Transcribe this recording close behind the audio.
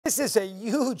This is a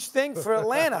huge thing for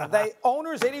Atlanta. The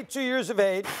owner's 82 years of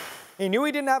age. He knew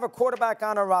he didn't have a quarterback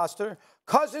on a roster.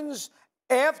 Cousins,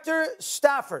 after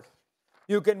Stafford,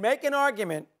 you can make an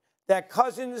argument that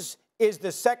Cousins is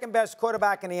the second best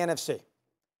quarterback in the NFC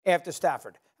after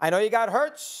Stafford. I know you got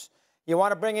Hurts. You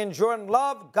want to bring in Jordan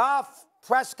Love, Goff,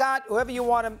 Prescott, whoever you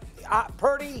want him,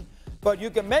 Purdy. But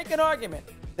you can make an argument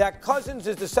that Cousins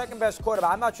is the second best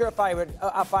quarterback. I'm not sure if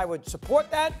I would support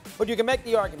that, but you can make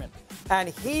the argument. And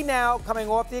he now, coming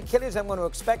off the Achilles, I'm going to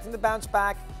expect him to bounce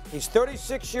back. He's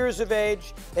 36 years of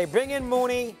age. They bring in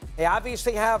Mooney. They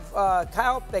obviously have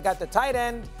Kyle. They got the tight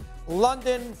end,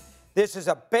 London. This is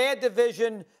a bad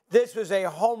division. This was a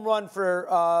home run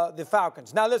for the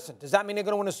Falcons. Now, listen, does that mean they're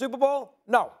going to win a Super Bowl?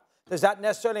 No. Does that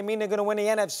necessarily mean they're going to win the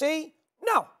NFC?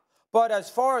 No. But as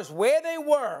far as where they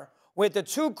were with the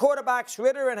two quarterbacks,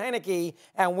 Ritter and Heineke,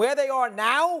 and where they are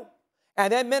now,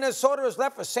 and then Minnesota is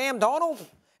left for Sam Darnold,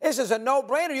 this is a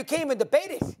no-brainer. You can't even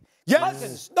debate it. Yes.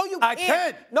 Cousins. No, you can't. I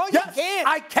can. No, you can't.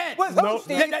 I can. With who,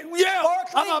 Steve? Yeah.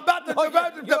 I'm about to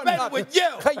debate with you.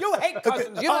 You hate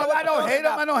Cousins. You know I don't hate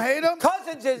him. I don't hate him.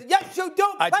 Cousins is, yes, you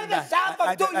do. Play the South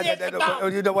of 2 years ago.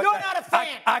 You know what? You're not a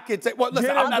fan. I can say, well,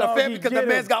 listen, I'm not a fan because the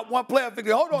man's got one player.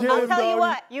 Hold on. I'll tell you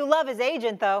what. You love his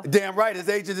agent, though. Damn right. His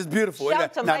agent is beautiful.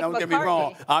 Shout to Mike don't get me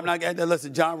wrong. I'm not going to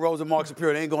listen. John Rose and Mark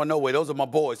Shapiro, they ain't going nowhere. Those are my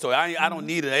boys. So I don't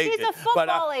need an agent. He's a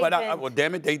football agent. Well,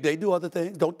 damn it, they do other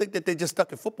things. Don't think that they're just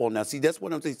stuck in football now. See, that's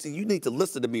what I'm saying. See, you need to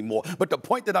listen to me more. But the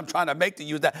point that I'm trying to make to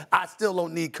you is that I still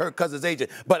don't need Kirk Cousins'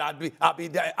 agent. But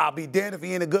I'll be damned if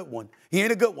he ain't a good one. He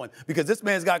ain't a good one because this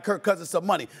man's got Kirk Cousins some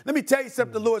money. Let me tell you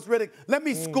something, Louis Riddick. Let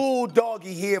me school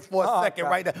Doggy here for a second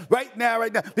right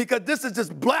now, because this is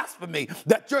just blasphemy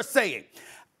that you're saying.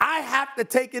 I have to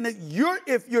take in it.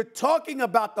 If you're talking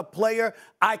about the player,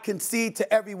 I concede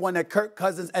to everyone that Kirk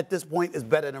Cousins at this point is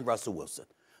better than Russell Wilson.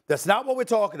 That's not what we're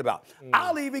talking about.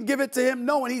 I'll even give it to him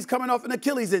knowing he's coming off an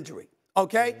Achilles injury,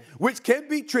 okay, which can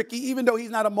be tricky, even though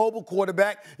he's not a mobile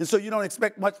quarterback, and so you don't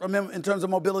expect much from him in terms of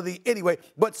mobility anyway.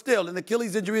 But still, an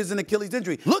Achilles injury is an Achilles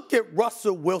injury. Look at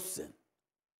Russell Wilson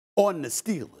on the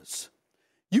Steelers.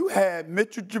 You had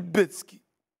Mitchell Trubisky.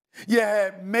 You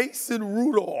had Mason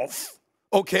Rudolph.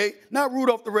 Okay, not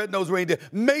Rudolph the Red-Nosed Reindeer,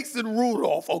 Mason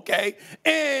Rudolph, okay?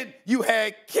 And you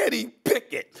had Kenny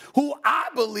Pickett, who I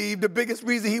believe the biggest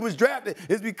reason he was drafted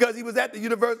is because he was at the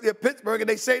University of Pittsburgh and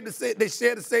they share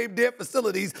the same damn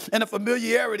facilities, and a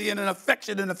familiarity and an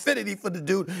affection and affinity for the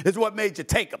dude is what made you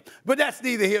take him. But that's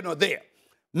neither here nor there.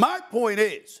 My point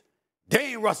is,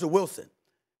 they ain't Russell Wilson.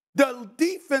 The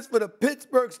defense for the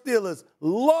Pittsburgh Steelers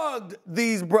lugged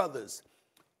these brothers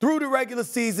through the regular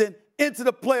season into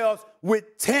the playoffs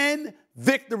with 10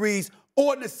 victories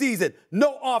on the season.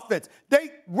 No offense.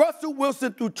 Russell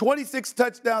Wilson threw 26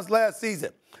 touchdowns last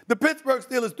season. The Pittsburgh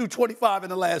Steelers threw 25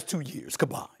 in the last 2 years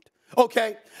combined.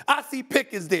 Okay? I see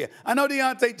Pickens there. I know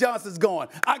Deontay Johnson's gone.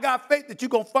 I got faith that you're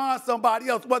going to find somebody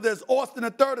else, whether it's Austin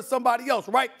III or somebody else,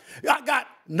 right? I got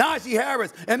Najee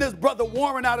Harris and this brother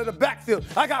Warren out of the backfield.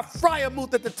 I got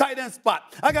Freiermuth at the tight end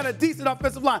spot. I got a decent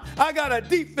offensive line. I got a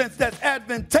defense that's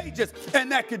advantageous and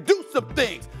that can do some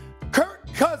things. Kirk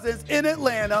Cousins in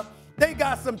Atlanta, they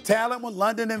got some talent with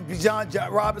London and Bijan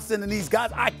Robinson and these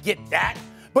guys. I get that.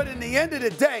 But in the end of the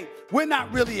day, we're not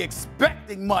really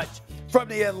expecting much from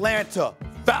the Atlanta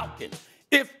Falcons.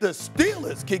 If the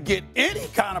Steelers could get any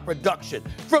kind of production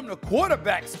from the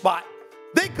quarterback spot,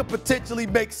 they could potentially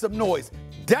make some noise.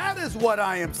 That is what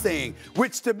I am saying,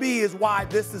 which to me is why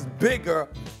this is bigger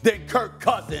than Kirk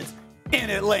Cousins in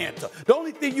Atlanta. The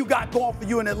only thing you got going for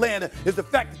you in Atlanta is the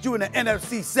fact that you're in the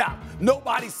NFC South.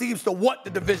 Nobody seems to want the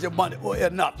division money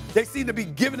enough. They seem to be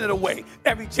giving it away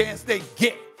every chance they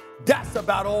get. That's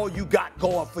about all you got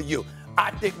going for you. I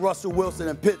think Russell Wilson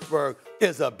in Pittsburgh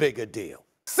is a bigger deal.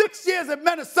 6 years in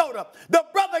Minnesota, the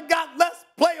brother got less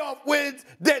playoff wins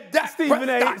than Dak Prescott.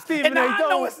 And I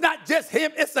know it's not just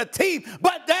him, it's a team.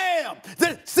 But damn,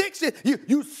 the 6 years,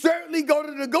 you certainly go to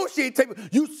the negotiating table.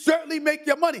 You certainly make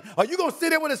your money. Are you going to sit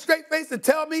there with a straight face and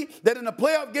tell me that in the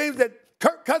playoff games that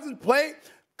Kirk Cousins played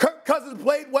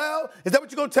well? Is that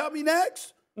what you're going to tell me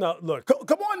next? No, look.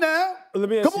 Come on now. Let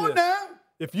me ask you this. Now.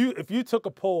 If you took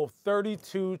a poll of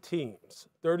 32 teams,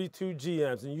 32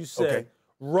 GMs, and you said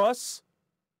Russ,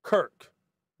 Kirk,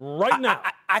 right now.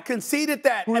 I conceded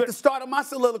that at the start of my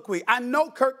soliloquy. I know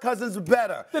Kirk Cousins is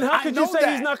better. Then how could you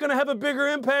say he's not going to have a bigger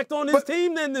impact on his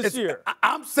team than this year?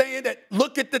 I'm saying that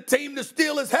look at the team the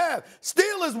Steelers have.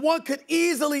 Steelers, one could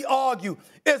easily argue,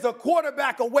 is a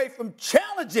quarterback away from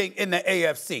challenging in the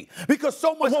AFC because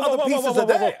so much other pieces are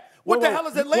there. What the hell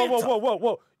is Atlanta?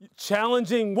 Whoa.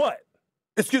 Challenging what?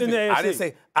 Excuse me. the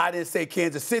AFC. I didn't say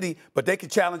Kansas City, but they can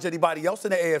challenge anybody else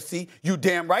in the AFC. You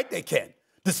damn right they can.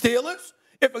 The Steelers,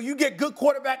 if you get good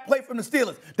quarterback play from the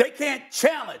Steelers, they can't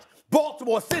challenge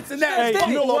Baltimore, Cincinnati,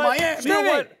 Buffalo, Miami. You know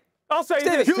what? I'll say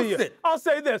this to you. Houston. I'll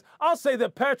say this. I'll say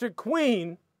that Patrick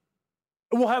Queen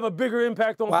will have a bigger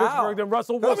impact on Pittsburgh than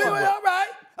Russell Wilson. All right.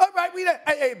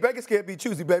 Hey, beggars can't be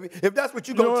choosy, baby. If that's what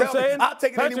you're going to tell me, I'll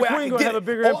take it Patrick anywhere I Queen can get have it. a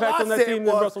bigger impact on that team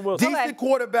than Russell Wilson. Decent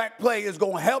quarterback play is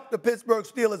going to help the Pittsburgh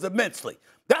Steelers immensely.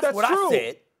 That's what true. I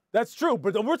said. That's true,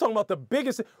 but we're talking about the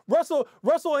biggest. Russell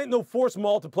ain't no force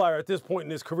multiplier at this point in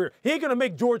his career. He ain't going to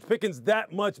make George Pickens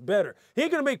that much better. He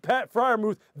ain't going to make Pat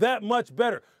Freiermuth that much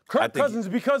better. Kirk Cousins,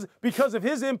 because of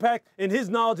his impact and his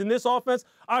knowledge in this offense,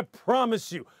 I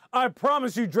promise you,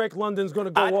 Drake London's going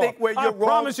to go off. I think where you're wrong. I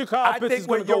promise you, Kyle Pitts is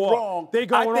going to go off. They're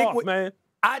going off, man.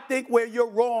 I think where you're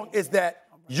wrong is that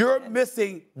you're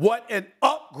missing what an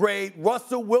upgrade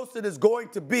Russell Wilson is going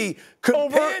to be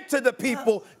compared to the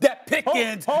people that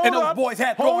Pickens and those boys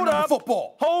had throwing the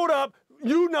football. Hold up.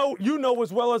 You know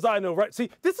as well as I know, right? See,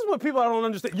 this is what people I don't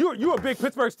understand. You're a big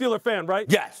Pittsburgh Steelers fan, right?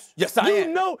 Yes, I am.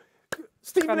 You know,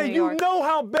 Stephen A., you know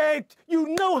how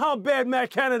bad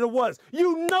Matt Canada was.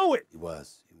 You know it. He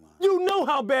was. You know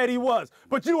how bad he was.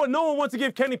 But you know what? No one wants to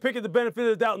give Kenny Pickett the benefit of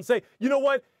the doubt and say, you know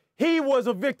what? He was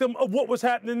a victim of what was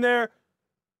happening there.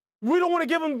 We don't want to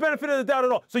give him the benefit of the doubt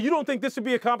at all. So you don't think this should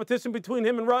be a competition between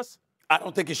him and Russ? I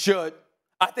don't think it should.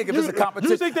 I think if it's a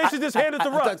competition. You think they should just hand it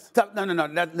to Russ?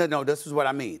 No. This is what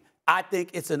I mean. I think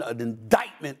it's an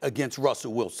indictment against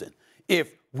Russell Wilson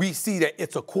if we see that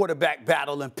it's a quarterback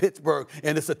battle in Pittsburgh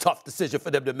and it's a tough decision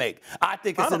for them to make. I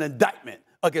think it's an indictment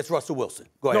against Russell Wilson.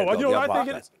 Go ahead. No, you know what I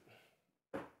think it is?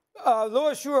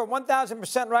 Louis, you are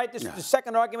 1,000% right. This is the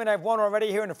second argument I've won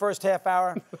already here in the first half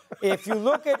hour. If you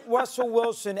look at Russell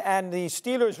Wilson and the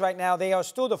Steelers right now, they are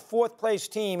still the fourth-place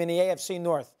team in the AFC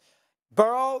North.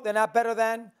 Burrow, they're not better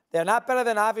than. They're not better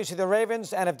than, obviously, the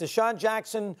Ravens. And if Deshaun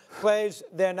Jackson plays,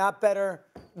 they're not better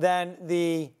than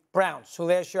the Browns, who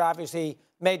last year obviously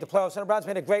made the playoffs. And the Browns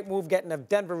made a great move getting a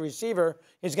Denver receiver.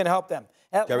 He's going to help them.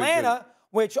 Atlanta,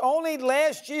 which only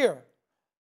last year,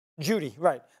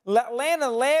 Atlanta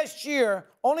last year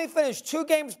only finished 2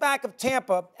 games back of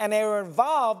Tampa, and they were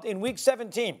involved in Week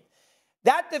 17.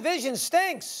 That division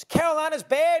stinks. Carolina's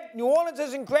bad. New Orleans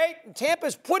isn't great. And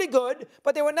Tampa's pretty good,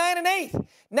 but they were 9 and 8.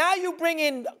 Now you bring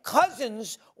in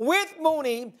Cousins with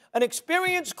Mooney, an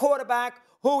experienced quarterback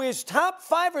who is top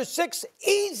 5 or 6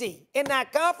 easy in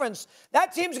that conference.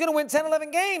 That team's going to win 10, 11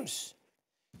 games.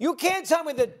 You can't tell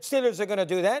me the Steelers are going to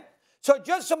do that. So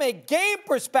just from a game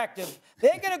perspective,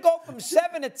 they're going to go from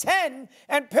 7 to 10,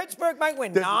 and Pittsburgh might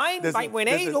win 9, might win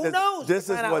 8. Who knows? This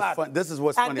is what's funny. This is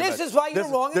what's funny. And this is why you're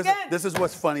wrong again. This is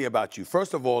what's funny about you.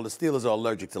 First of all, the Steelers are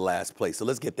allergic to last place. So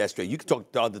let's get that straight. You can talk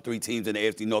to the other 3 teams in the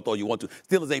AFC North all you want to.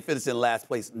 Steelers ain't finished in last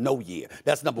place no year.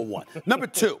 That's number 1. Number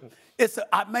 2, it's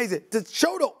amazing to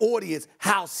show the audience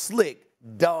how slick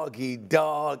Doggy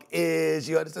Dog is,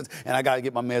 you understand? And I got to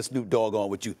get my man Snoop Dogg on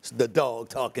with you. The dog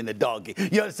talking the doggy.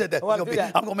 You understand that? I'm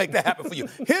going to make that happen for you.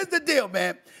 Here's the deal,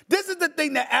 man. This is the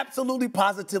thing that absolutely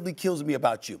positively kills me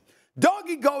about you.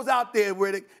 Doggy goes out there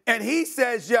with it, and he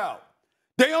says, yo,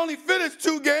 they only finished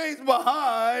 2 games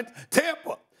behind Tampa.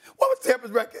 What was Tampa's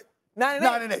record? 9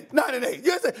 and 8. 9 and 8.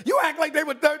 You act like they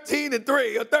were 13 and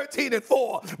 3 or 13 and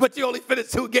 4, but you only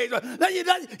finished 2 games. Now you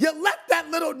left that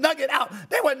little nugget out.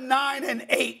 They were 9 and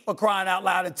 8 for crying out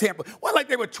loud in Tampa. Well, like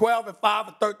they were 12 and 5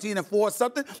 or 13 and 4 or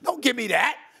something. Don't give me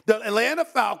that. The Atlanta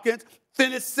Falcons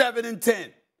finished 7 and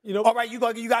 10. All right, you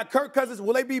got Kirk Cousins.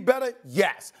 Will they be better?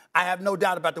 Yes. I have no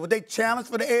doubt about that. Will they challenge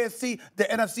for the AFC, the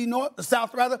NFC North, the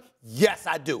South rather? Yes,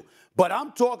 I do. But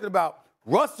I'm talking about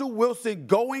Russell Wilson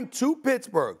going to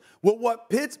Pittsburgh with what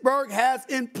Pittsburgh has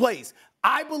in place,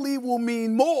 I believe will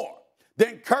mean more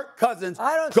than Kirk Cousins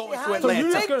going to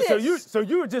Atlanta. So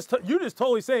you're just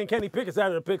totally saying Kenny Pickett's out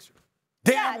of the picture.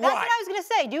 That's what I was going to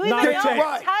say. Do you even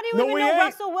know? How do you even know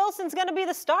Russell Wilson's going to be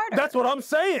the starter? That's what I'm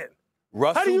saying.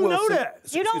 How do you know that?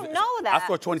 You don't know that. I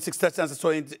saw 26 touchdowns. I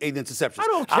saw 8 interceptions. I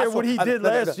don't care what he did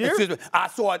last year. Excuse me. I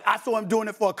saw him doing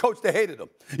it for a coach that hated him.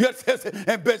 You understand?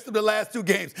 And benched him the last 2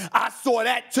 games. I saw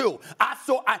that too.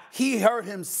 He hurt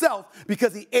himself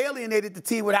because he alienated the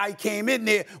team with how he came in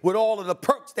there with all of the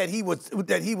perks that he was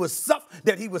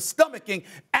stomaching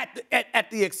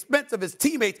at the expense of his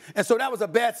teammates. And so that was a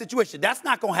bad situation. That's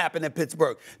not going to happen in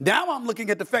Pittsburgh. Now I'm looking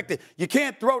at the fact that you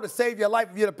can't throw to save your life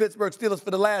if you're the Pittsburgh Steelers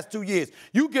for the last 2 years.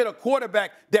 You get a quarterback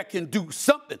that can do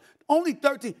something. Only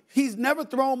 13. He's never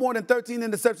thrown more than 13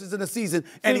 interceptions in a season,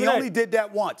 and he only did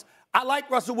that once. I like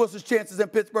Russell Wilson's chances in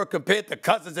Pittsburgh compared to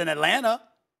Cousins in Atlanta.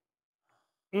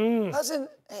 Doesn't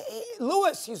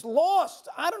Lewis? He's lost.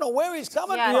 I don't know where he's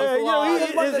coming from.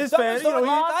 His fan.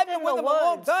 I've been with him a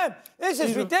long time. This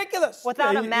is ridiculous.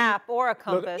 Without a map or a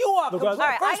compass. You are. All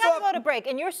right, I got to go to break,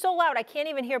 and you're so loud I can't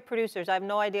even hear producers. I have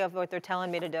no idea of what they're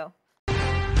telling me to do.